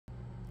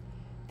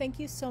Thank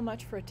you so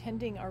much for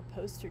attending our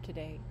poster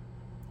today.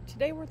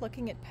 Today we're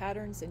looking at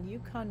patterns in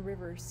Yukon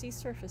River sea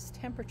surface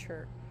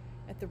temperature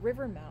at the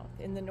river mouth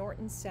in the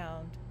Norton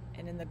Sound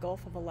and in the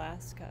Gulf of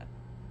Alaska.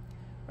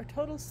 Our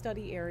total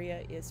study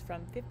area is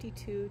from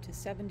 52 to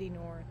 70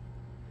 north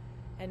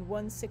and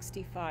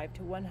 165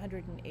 to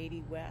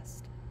 180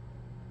 west.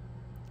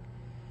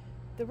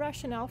 The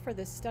rationale for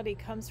this study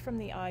comes from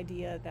the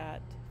idea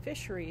that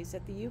fisheries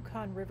at the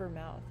Yukon River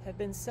mouth have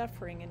been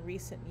suffering in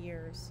recent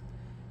years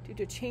due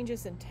to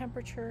changes in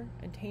temperature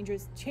and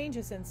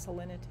changes in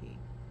salinity.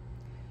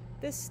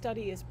 This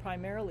study is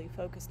primarily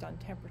focused on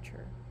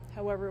temperature.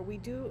 However, we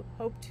do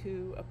hope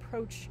to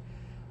approach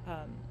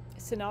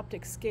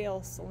synoptic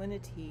scale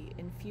salinity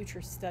in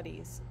future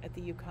studies at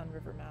the Yukon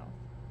River mouth.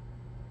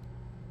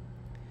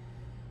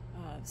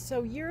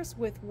 So years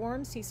with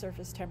warm sea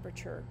surface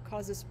temperature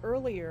causes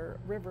earlier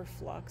river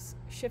flux,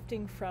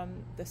 shifting from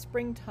the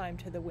springtime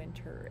to the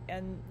winter,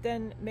 and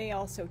then may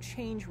also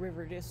change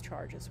river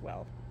discharge as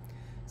well.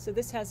 So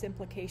this has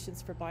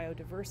implications for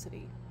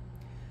biodiversity.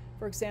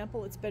 For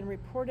example, it's been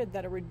reported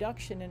that a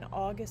reduction in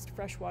August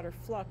freshwater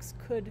flux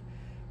could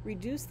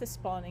reduce the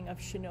spawning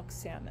of Chinook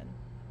salmon.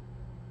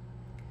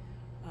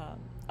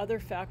 Other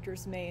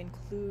factors may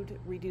include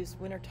reduced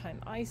wintertime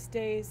ice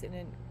days and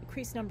an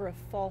increased number of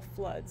fall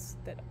floods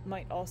that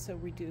might also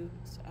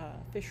reduce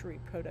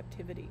fishery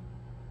productivity.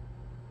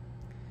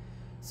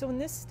 So in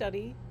this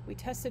study, we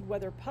tested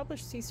whether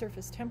published sea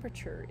surface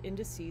temperature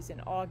indices in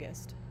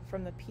August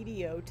from the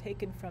PDO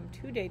taken from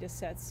two data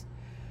sets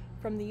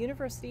from the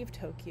University of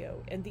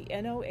Tokyo and the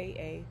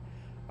NOAA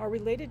are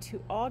related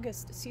to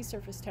August sea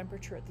surface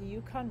temperature at the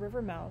Yukon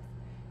River mouth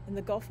in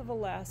the Gulf of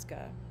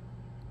Alaska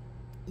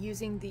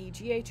using the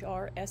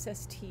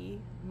SST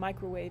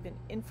microwave and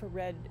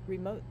infrared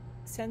remote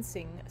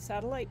sensing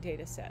satellite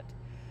dataset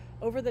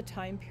over the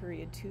time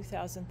period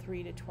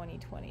 2003 to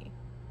 2020.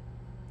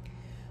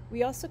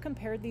 We also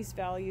compared these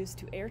values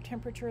to air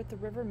temperature at the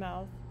river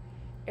mouth,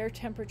 air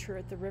temperature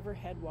at the river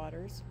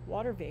headwaters,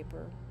 water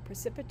vapor,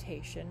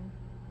 precipitation,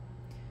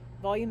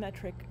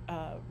 volumetric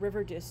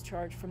river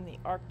discharge from the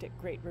Arctic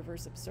Great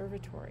Rivers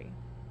Observatory.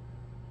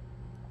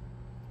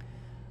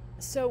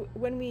 So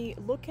when we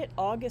look at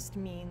August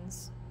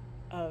means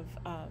of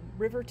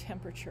river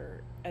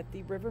temperature at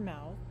the river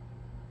mouth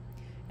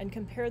and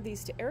compare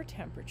these to air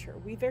temperature,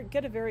 we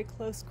get a very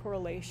close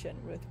correlation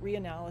with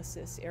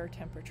reanalysis air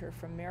temperature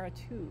from MERA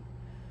 2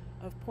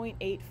 of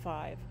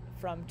 0.85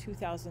 from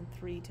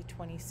 2003 to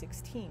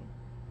 2016.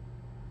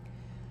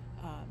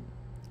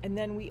 And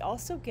then we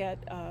also get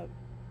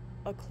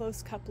a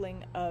close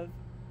coupling of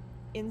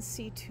in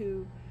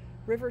situ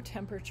river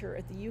temperature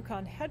at the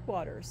Yukon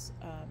headwaters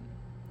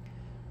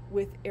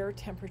with air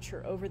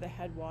temperature over the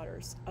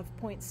headwaters of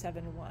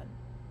 0.71.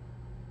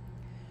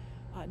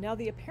 Now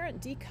the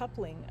apparent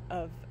decoupling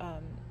of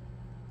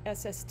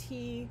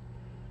SST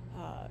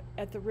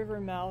at the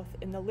river mouth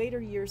in the later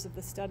years of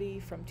the study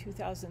from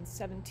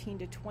 2017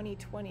 to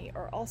 2020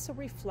 are also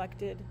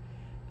reflected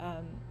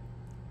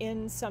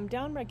in some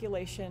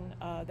downregulation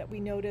that we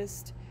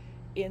noticed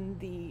in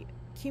the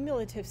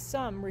cumulative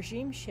sum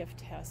regime shift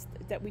test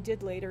that we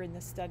did later in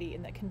the study,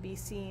 and that can be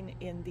seen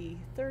in the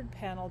third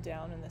panel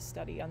down in the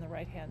study on the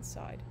right-hand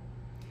side.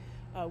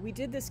 We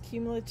did this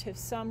cumulative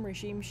sum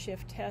regime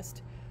shift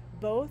test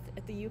both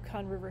at the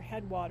Yukon River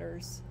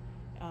headwaters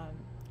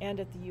and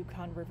at the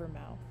Yukon River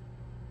mouth.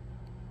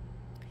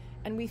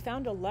 And we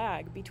found a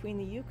lag between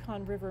the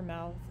Yukon River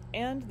mouth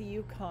and the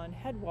Yukon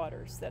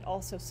headwaters that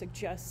also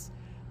suggests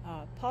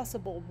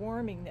possible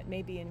warming that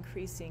may be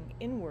increasing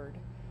inward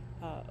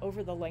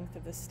over the length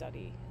of the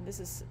study. And this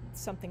is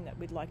something that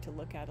we'd like to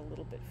look at a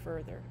little bit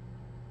further.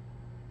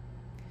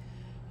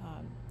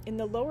 In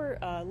the lower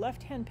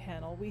left-hand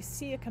panel, we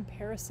see a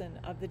comparison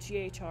of the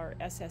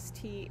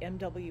SST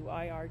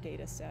MWIR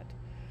dataset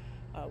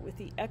with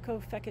the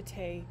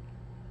Eco-Fekete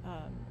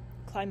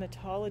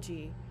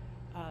climatology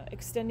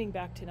extending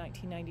back to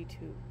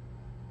 1992.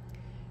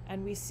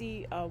 And we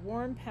see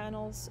warm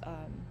panels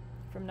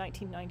from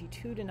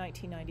 1992 to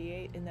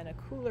 1998, and then a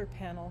cooler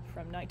panel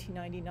from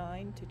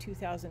 1999 to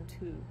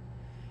 2002.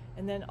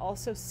 And then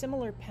also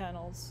similar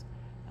panels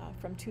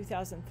from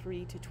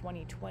 2003 to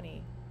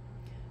 2020.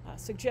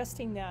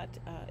 Suggesting that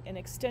an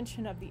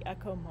extension of the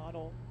ECHO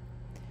model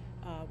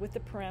with the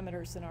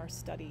parameters in our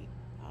study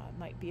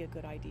might be a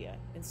good idea.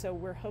 And so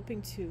we're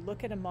hoping to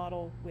look at a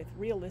model with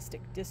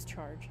realistic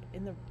discharge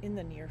in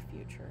the near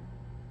future.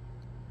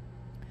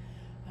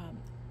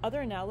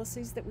 Other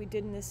analyses that we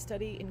did in this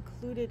study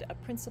included a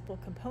principal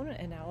component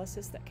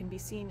analysis that can be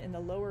seen in the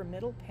lower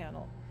middle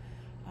panel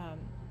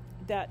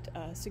that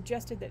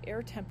suggested that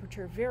air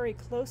temperature very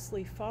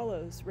closely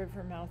follows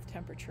river mouth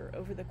temperature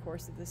over the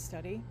course of the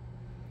study.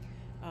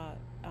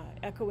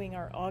 Echoing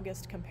our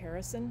August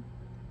comparison.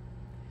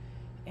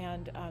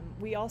 And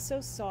we also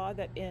saw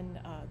that in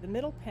the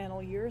middle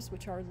panel years,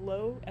 which are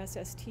low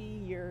SST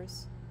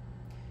years,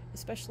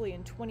 especially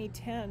in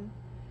 2010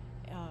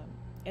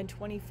 and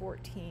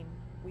 2014,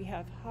 we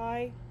have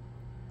high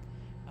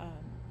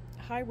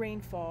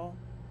rainfall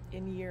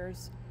in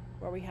years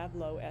where we have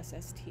low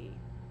SST.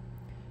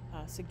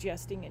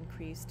 suggesting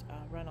increased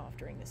runoff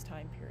during this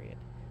time period.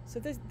 So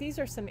these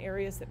are some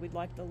areas that we'd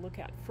like to look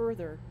at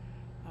further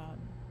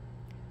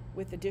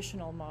with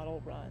additional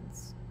model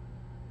runs.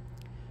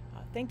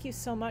 Thank you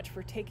so much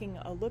for taking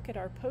a look at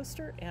our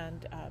poster,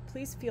 and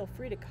please feel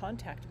free to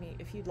contact me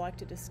if you'd like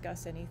to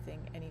discuss anything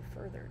any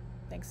further.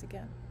 Thanks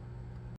again.